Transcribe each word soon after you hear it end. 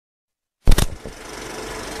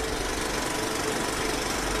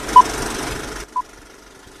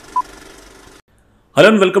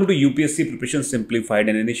Hello and welcome to UPSC Preparation Simplified,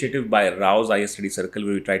 an initiative by RAU'S IS Study Circle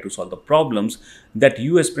where we try to solve the problems that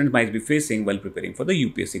you aspirants might be facing while preparing for the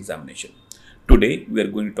UPSC examination. Today, we are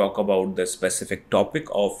going to talk about the specific topic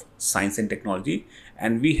of science and technology,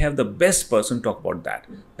 and we have the best person to talk about that.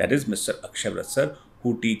 That is Mr. Akshay Vrat, sir,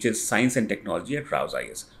 who teaches science and technology at RAU'S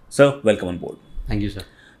IS. Sir, welcome on board. Thank you, sir.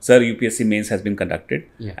 Sir, UPSC mains has been conducted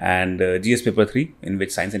and GS Paper-3, in which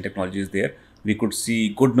science and technology is there. We could see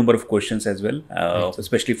good number of questions as well,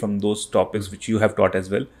 especially from those topics which you have taught as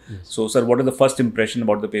well. Yes. So, sir, what is the first impression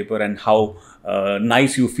about the paper and how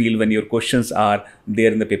nice you feel when your questions are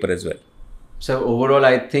there in the paper as well? So, overall,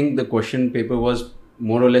 I think the question paper was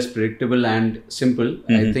more or less predictable and simple.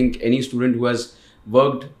 I think any student who has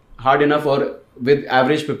worked hard enough or with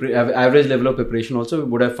average level of preparation also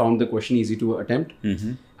would have found the question easy to attempt.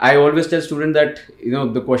 I always tell students that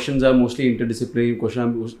the questions are mostly interdisciplinary,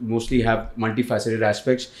 questions mostly have multifaceted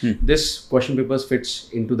aspects. This question paper fits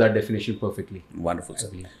into that definition perfectly. Wonderful, sir.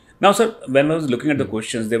 Now, sir, when I was looking at the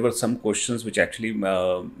questions, there were some questions which actually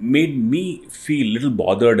made me feel a little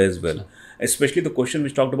bothered as well. Especially the question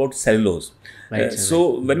which talked about cellulose.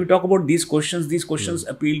 So when we talk about these questions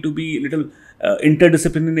appeal to be a little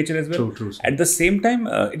interdisciplinary in nature as well. True. At the same time,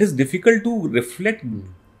 it is difficult to reflect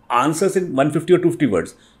answers in 150 or 250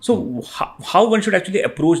 words. So how one should actually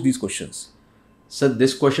approach these questions? So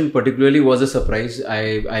this question particularly was a surprise.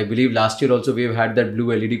 I believe last year also we have had that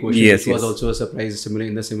blue LED question, which was also a surprise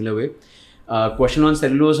in the similar way. Question on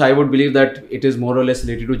cellulose, I would believe that it is more or less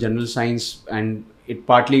related to general science, and it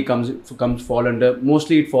partly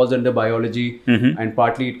mostly it falls under biology, and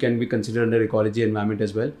partly it can be considered under ecology, environment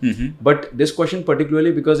as well. But this question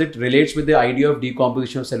particularly because it relates with the idea of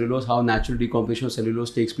decomposition of cellulose, how natural decomposition of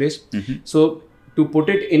cellulose takes place. So to put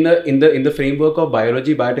it in the framework of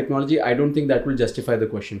biology, biotechnology, I don't think that will justify the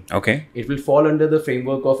question. Okay. It will fall under the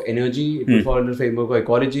framework of energy, it will fall under the framework of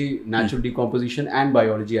ecology, natural decomposition and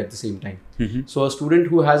biology at the same time. So a student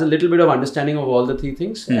who has a little bit of understanding of all the three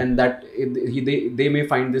things and that they may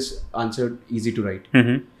find this answer easy to write.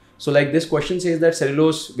 So like this question says that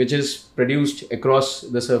cellulose, which is produced across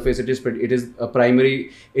the surface,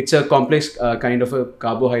 it's a complex kind of a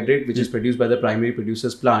carbohydrate which is produced by the primary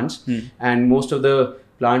producers plants, and most of the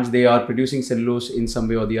plants, they are producing cellulose in some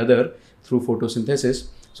way or the other through photosynthesis.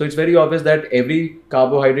 So it's very obvious that every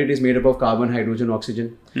carbohydrate is made up of carbon, hydrogen,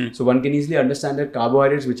 oxygen. So one can easily understand that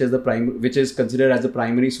carbohydrates, which is considered as the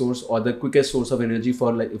primary source or the quickest source of energy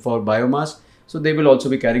for biomass, so they will also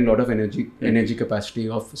be carrying a lot of energy. Energy capacity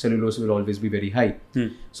of cellulose will always be very high.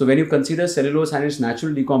 So when you consider cellulose and its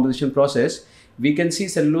natural decomposition process, we can see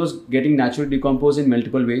cellulose getting naturally decomposed in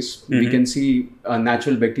multiple ways. We can see a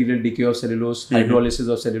natural bacterial decay of cellulose, hydrolysis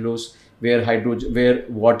of cellulose, where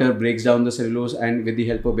water breaks down the cellulose and with the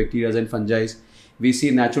help of bacteria and fungi. We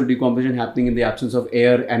see natural decomposition happening in the absence of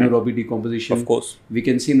air, anaerobic decomposition. Of course. We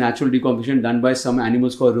can see natural decomposition done by some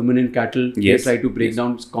animals called ruminant cattle. They try to break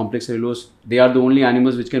down complex cellulose. They are the only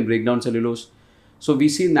animals which can break down cellulose. So we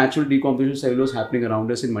see natural decomposition of cellulose happening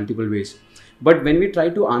around us in multiple ways. But when we try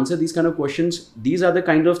to answer these kind of questions, these are the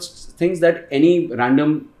kind of things that any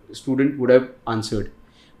random student would have answered.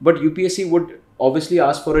 But UPSC would obviously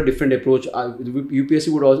ask for a different approach. UPSC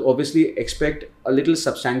would obviously expect a little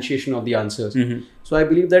substantiation of the answers. So I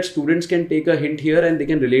believe that students can take a hint here and they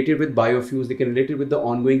can relate it with biofuels. They can relate it with the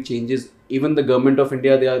ongoing changes. Even the government of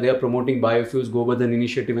India, they are promoting biofuels, Govardhan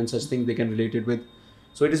initiative and such things they can relate it with.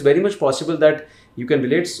 So it is very much possible that you can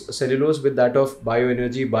relate cellulose with that of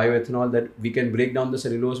bioenergy, bioethanol, that we can break down the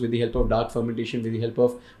cellulose with the help of dark fermentation, with the help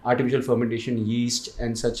of artificial fermentation, yeast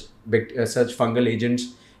and such fungal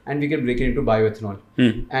agents. And we can break it into bioethanol.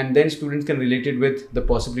 And then students can relate it with the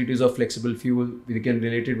possibilities of flexible fuel. We can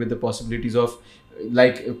relate it with the possibilities of,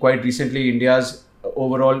 like quite recently, India's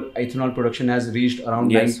overall ethanol production has reached around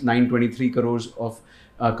 923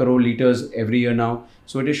 crore liters every year now.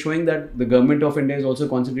 So it is showing that the government of India is also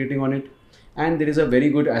concentrating on it. And there is a very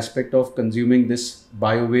good aspect of consuming this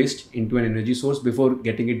bio waste into an energy source before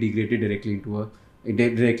getting it degraded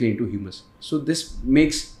directly into humus. So this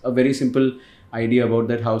makes a very simple idea about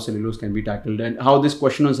that how cellulose can be tackled and how this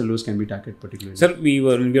question on cellulose can be tackled particularly. Sir, when we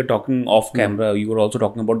were talking off camera, you were also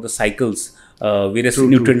talking about the cycles. Various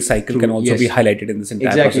nutrient cycle can also be highlighted in this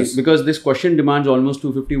entire process. Because this question demands almost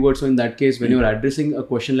 250 words. So in that case, when you are addressing a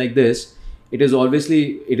question like this, it is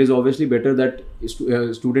obviously better that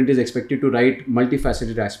a student is expected to write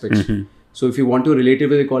multifaceted aspects. So if you want to relate it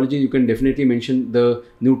with ecology, you can definitely mention the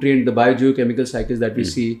biogeochemical cycles that we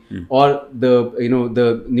see, or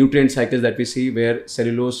the nutrient cycles that we see, where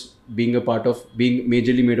cellulose being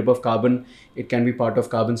majorly made up of carbon. It can be part of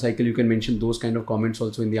carbon cycle. You can mention those kind of comments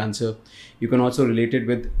also in the answer. You can also relate it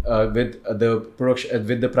with the production,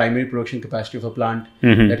 with the primary production capacity of a plant,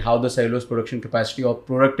 that how the cellulose production capacity or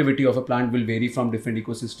productivity of a plant will vary from different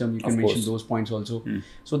ecosystem. You can mention those points also.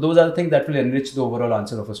 So those are the things that will enrich the overall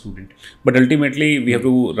answer of a student. But ultimately, we have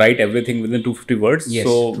to write everything within 250 words. Yes,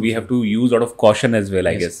 so we have to use a lot of caution as well,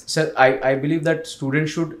 I guess. Sir, I believe that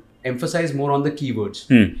students should emphasize more on the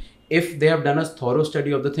keywords. If they have done a thorough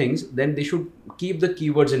study of the things, then they should keep the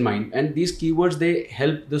keywords in mind. And these keywords, they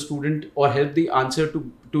help the student or help the answer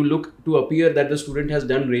to appear that the student has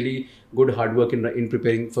done really good hard work in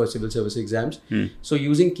preparing for civil service exams. So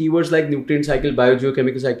using keywords like nutrient cycle,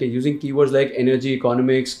 biogeochemical cycle, using keywords like energy,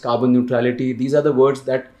 economics, carbon neutrality, these are the words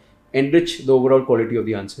that enrich the overall quality of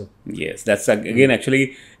the answer. Yes, that's again,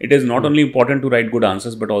 actually, it is not only important to write good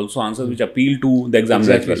answers, but also answers which appeal to the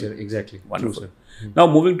examiner as well. Sir, exactly. Wonderful. True, sir. Now,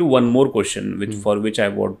 moving to one more question, for which I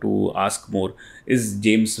want to ask more, is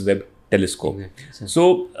James Webb Telescope. Exactly,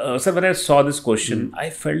 so, sir, when I saw this question,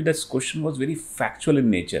 I felt this question was very factual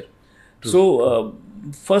in nature. True. So,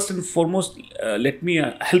 first and foremost, let me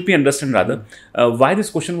help me understand rather why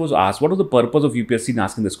this question was asked. What was the purpose of UPSC in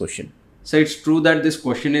asking this question? So it's true that this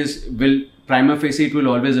question prima facie, it will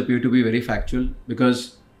always appear to be very factual,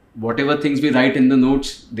 because whatever things we write in the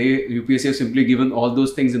notes, UPSC have simply given all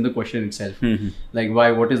those things in the question itself. Like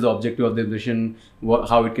what is the objective of the mission,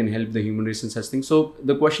 how it can help the human race and such things. So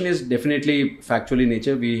the question is definitely factual in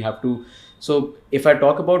nature. So if I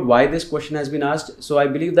talk about why this question has been asked, so I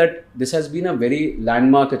believe that this has been a very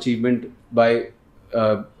landmark achievement by,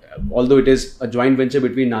 although it is a joint venture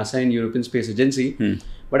between NASA and European Space Agency,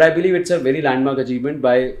 but I believe it's a very landmark achievement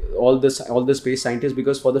by all the space scientists,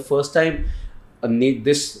 because for the first time,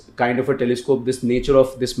 this kind of a telescope, this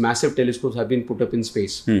massive telescopes have been put up in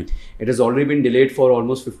space. It has already been delayed for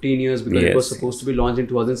almost 15 years, because it was supposed to be launched in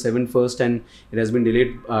 2007 first, and it has been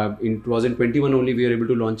delayed in 2021 only we are able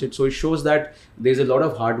to launch it. So it shows that there's a lot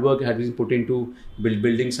of hard work has been put into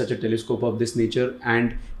building such a telescope of this nature.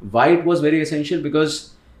 And why it was very essential,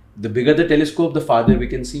 because the bigger the telescope, the farther we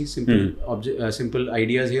can see. Simple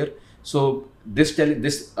ideas here. So this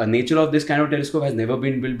nature of this kind of telescope has never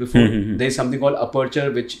been built before. There is something called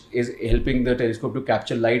aperture, which is helping the telescope to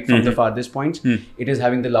capture light from the farthest points. It is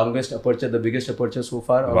having the longest aperture, the biggest aperture so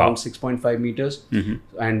far, around 6.5 meters.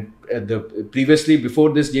 And previously,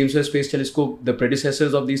 before this James Webb Space Telescope, the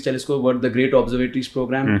predecessors of these telescopes were the Great Observatories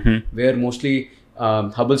program, where mostly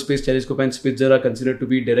Hubble Space Telescope and Spitzer are considered to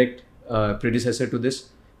be direct predecessor to this.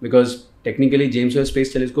 Because technically James Webb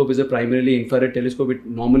Space Telescope is a primarily infrared telescope. It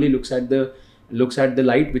normally looks at the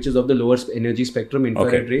light which is of the lower energy spectrum,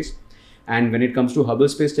 infrared rays. And when it comes to Hubble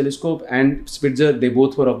Space Telescope and Spitzer, they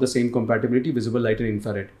both were of the same compatibility, visible light and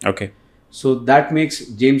infrared. So that makes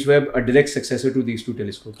James Webb a direct successor to these two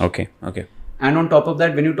telescopes. And on top of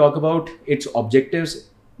that, when you talk about its objectives,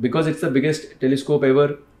 because it's the biggest telescope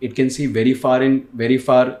ever, it can see very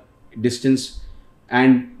far distance.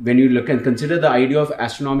 And when you look and consider the idea of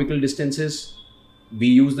astronomical distances, we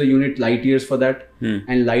use the unit light years for that.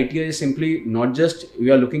 And light year is simply not just we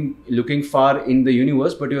are looking far in the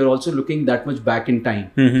universe, but you are also looking that much back in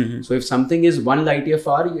time. So if something is 1 light year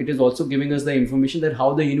far, it is also giving us the information that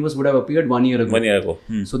how the universe would have appeared 1 year ago.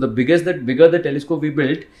 So the bigger the telescope we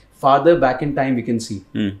built, farther back in time we can see.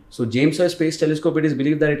 So James Webb Space Telescope, it is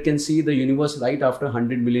believed that it can see the universe right after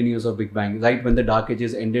 100 million years of Big Bang, right when the dark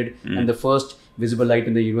ages ended and the first visible light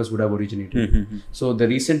in the universe would have originated. So the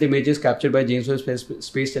recent images captured by James Webb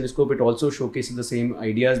Space Telescope, it also showcases the same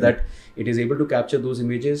ideas, that it is able to capture those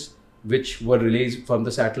images which were released from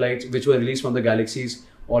the satellites, which were released from the galaxies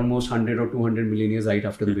almost 100 or 200 million years right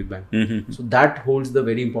after the Big Bang. So that holds the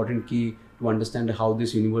very important key to understand how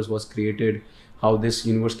this universe was created, how this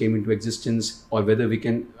universe came into existence, or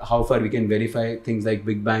how far we can verify things like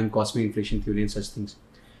Big Bang, cosmic inflation theory and such things.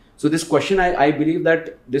 So this question, I believe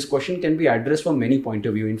that this question can be addressed from many point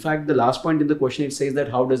of view. In fact, the last point in the question, it says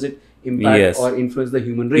that how does it impact or influence the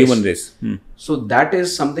human race? So that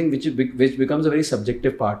is something which becomes a very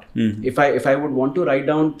subjective part. If I would want to write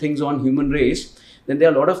down things on human race, then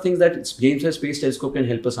there are a lot of things that James Webb Space Telescope can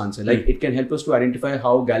help us answer. Like it can help us to identify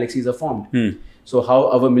how galaxies are formed. So how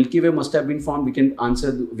our Milky Way must have been formed, we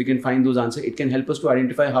can find those answers. It can help us to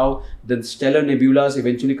identify how the stellar nebulas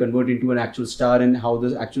eventually convert into an actual star, and how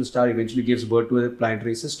the actual star eventually gives birth to a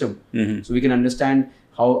planetary system. So we can understand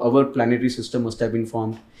how our planetary system must have been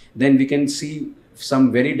formed. Then we can see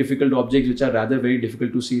some very difficult objects which are rather very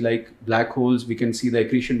difficult to see, like black holes. We can see the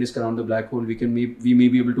accretion disk around the black hole. We may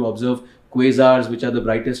be able to observe quasars, which are the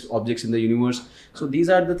brightest objects in the universe. So these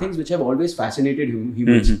are the things which have always fascinated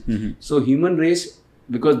humans. So human race,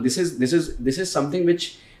 because this is something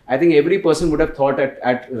which I think every person would have thought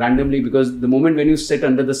at randomly, because the moment when you sit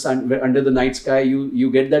under the sun, under the night sky,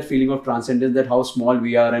 you get that feeling of transcendence, that how small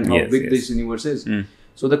we are and how big this universe is.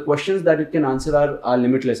 So the questions that it can answer are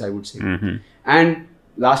limitless, I would say. And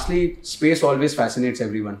lastly, space always fascinates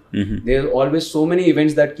everyone. There are always so many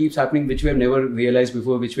events that keeps happening which we have never realized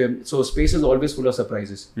before, so space is always full of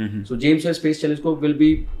surprises. So James Webb Space Telescope will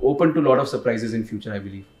be open to a lot of surprises in future, I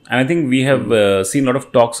believe. And I think we have seen a lot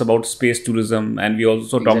of talks about space tourism, and we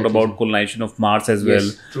also talked about colonization of Mars as well.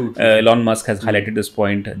 True. Elon Musk has highlighted this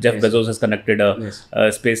point. Jeff Bezos has connected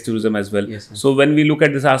a space tourism as well. So when we look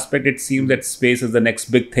at this aspect, it seems that space is the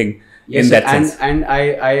next big thing in that sense. And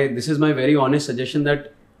I this is my very honest suggestion,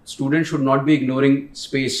 that students should not be ignoring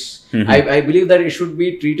space. I believe that it should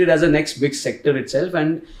be treated as a next big sector itself,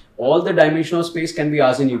 and all the dimension of space can be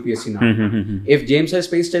asked in UPSC now. If James Webb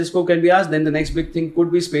Space Telescope can be asked, then the next big thing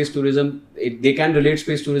could be space tourism. They can relate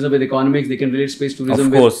space tourism with economics, they can relate space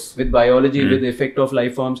tourism with biology, with the effect of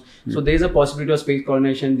life forms. So there is a possibility of space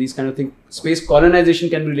colonization, these kind of things. Space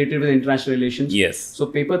colonization can be related with international relations. So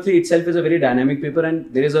paper 3 itself is a very dynamic paper,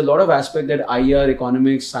 and there is a lot of aspect that IR,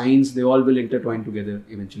 economics, science, they all will intertwine together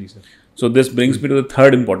eventually, sir. So this brings me to the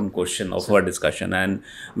third important question of our discussion. And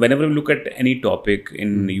whenever we look at any topic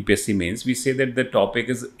in UPSC mains, we say that the topic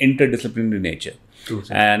is interdisciplinary in nature. True,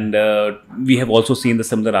 and we have also seen the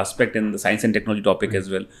similar aspect in the science and technology topic as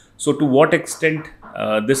well. So to what extent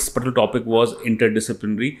this particular topic was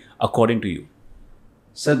interdisciplinary according to you?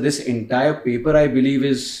 Sir, this entire paper, I believe,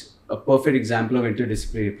 is a perfect example of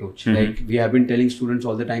interdisciplinary approach. Like we have been telling students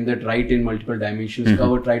all the time that write in multiple dimensions,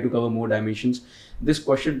 try to cover more dimensions. This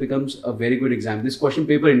question becomes a very good example. This question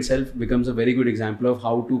paper itself becomes a very good example of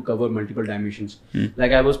how to cover multiple dimensions.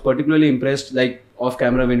 Like I was particularly impressed, like off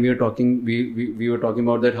camera when we were talking, we were talking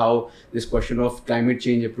about that how this question of climate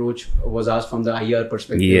change approach was asked from the IR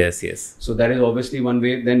perspective. Yes. So that is obviously one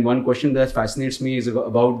way. Then one question that fascinates me is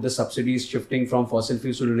about the subsidies shifting from fossil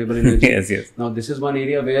fuels to renewable energy. Yes. Now this is one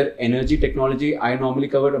area where energy technology, I normally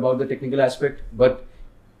covered about the technical aspect, but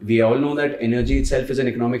we all know that energy itself is an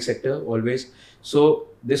economic sector always. So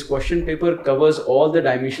this question paper covers all the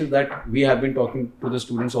dimensions that we have been talking to the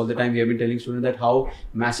students all the time. We have been telling students that how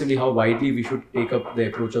widely we should take up the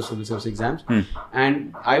approach of civil service exams.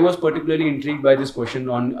 And I was particularly intrigued by this question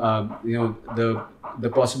on the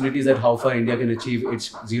possibilities that how far India can achieve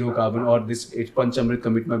its zero carbon or its Panchamrit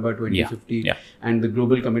commitment by 2050 and the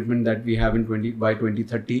global commitment that we have by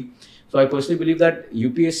 2030. So I personally believe that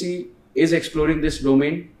UPSC is exploring this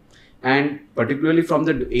domain, and particularly from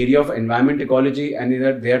the area of environment ecology, and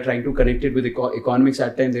they are trying to connect it with economics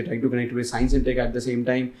at times, they're trying to connect it with science and tech at the same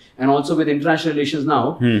time, and also with international relations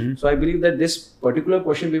now. So I believe that this particular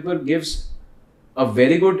question paper gives a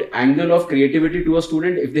very good angle of creativity to a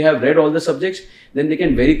student. If they have read all the subjects, then they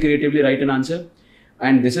can very creatively write an answer.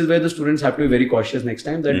 And this is where the students have to be very cautious next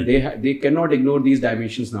time, that they cannot ignore these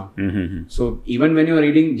dimensions now. So even when you are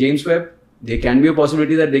reading James Webb, there can be a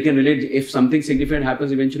possibility that they can relate, if something significant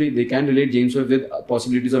happens eventually, they can relate James Webb with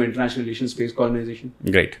possibilities of international relations, space colonization.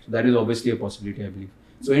 Great. So that is obviously a possibility, I believe.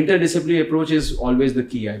 So interdisciplinary approach is always the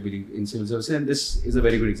key, I believe, in civil services, and this is a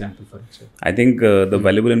very good example for it. So I think the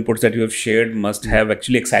valuable inputs that you have shared must have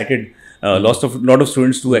actually excited lot of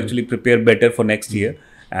students to actually prepare better for next year.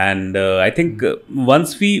 And I think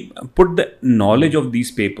once we put the knowledge of these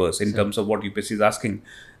papers in terms of what UPSC is asking,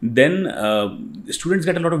 then students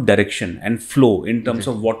get a lot of direction and flow in terms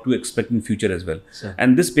of what to expect in future as well.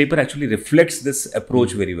 And this paper actually reflects this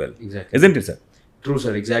approach very well. Isn't it, sir? True,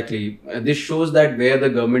 sir. Exactly. This shows that where the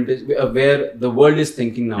government is, where the world is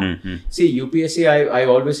thinking now. See, UPSC, I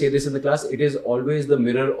always say this in the class, it is always the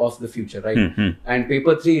mirror of the future, right? And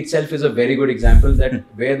paper 3 itself is a very good example that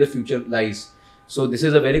where the future lies. So this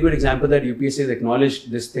is a very good example that UPSC has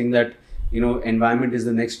acknowledged this thing that, environment is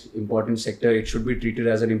the next important sector. It should be treated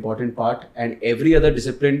as an important part, and every other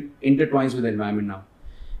discipline intertwines with the environment now.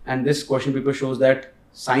 And this question paper shows that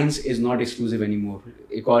science is not exclusive anymore.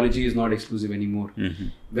 Ecology is not exclusive anymore.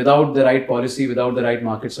 Without the right policy, without the right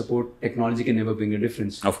market support, technology can never bring a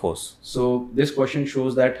difference. Of course. So this question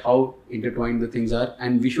shows that how intertwined the things are,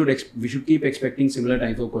 and we should keep expecting similar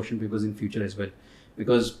type of question papers in future as well,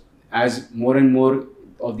 because as more and more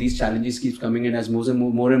of these challenges keeps coming in, as more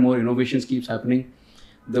and more innovations keeps happening,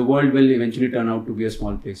 the world will eventually turn out to be a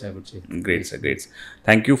small place, I would say. Great, sir. Great.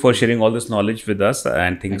 Thank you for sharing all this knowledge with us,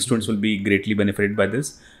 and I think students will be greatly benefited by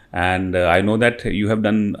this. And I know that you have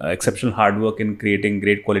done exceptional hard work in creating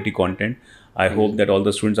great quality content. I hope that all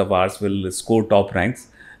the students of ours will score top ranks,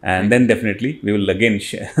 and then definitely we will again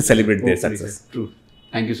celebrate their success. True.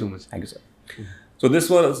 Thank you so much. Thank you, sir. So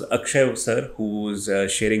this was Akshay sir, who is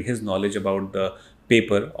sharing his knowledge about the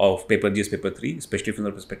paper of GS Paper-3, especially from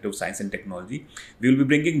the perspective of science and technology. We will be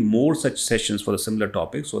bringing more such sessions for the similar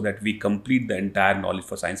topics so that we complete the entire knowledge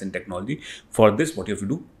for science and technology. For this, what you have to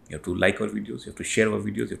do, you have to like our videos, you have to share our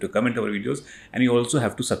videos, you have to comment our videos, and you also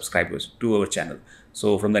have to subscribe to our channel.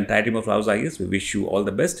 So from the entire team of RAU'S IAS, we wish you all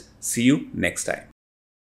the best. See you next time.